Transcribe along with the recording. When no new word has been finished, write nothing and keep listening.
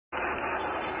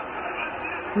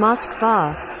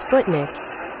Moskva, Sputnik.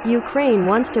 Ukraine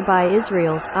wants to buy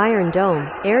Israel's Iron Dome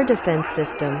air defense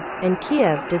system, and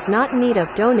Kiev does not need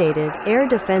a donated air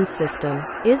defense system,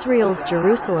 Israel's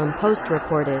Jerusalem Post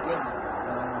reported,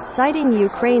 citing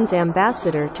Ukraine's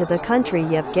ambassador to the country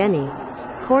Yevgeny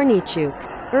Kornichuk.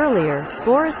 Earlier,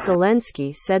 Boris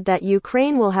Zelensky said that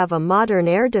Ukraine will have a modern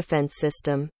air defense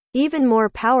system, even more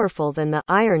powerful than the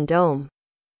Iron Dome.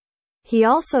 He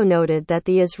also noted that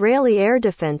the Israeli air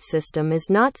defense system is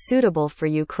not suitable for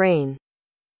Ukraine.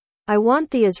 I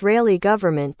want the Israeli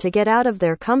government to get out of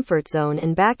their comfort zone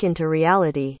and back into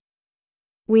reality.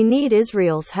 We need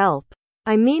Israel's help.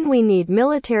 I mean, we need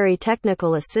military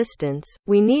technical assistance,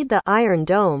 we need the Iron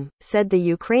Dome, said the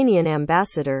Ukrainian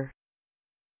ambassador.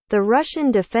 The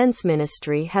Russian Defense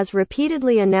Ministry has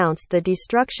repeatedly announced the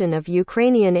destruction of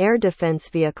Ukrainian air defense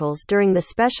vehicles during the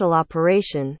special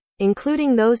operation,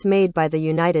 including those made by the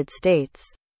United States.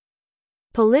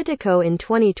 Politico in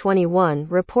 2021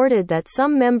 reported that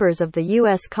some members of the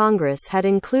U.S. Congress had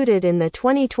included in the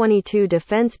 2022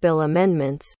 defense bill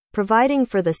amendments, providing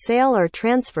for the sale or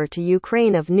transfer to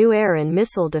Ukraine of new air and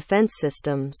missile defense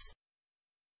systems,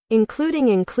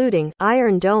 including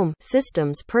Iron Dome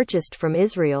systems purchased from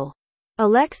Israel.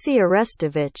 Alexei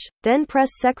Arestovich, then press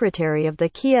secretary of the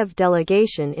Kiev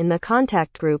delegation in the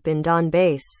contact group in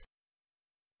Donbass,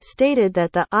 stated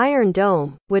that the Iron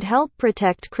Dome would help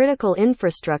protect critical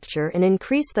infrastructure and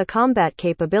increase the combat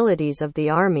capabilities of the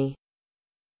army.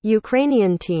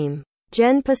 Ukrainian team.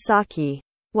 Jen Psaki,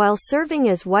 while serving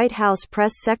as White House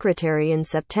press secretary in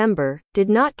September, did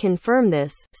not confirm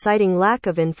this, citing lack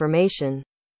of information.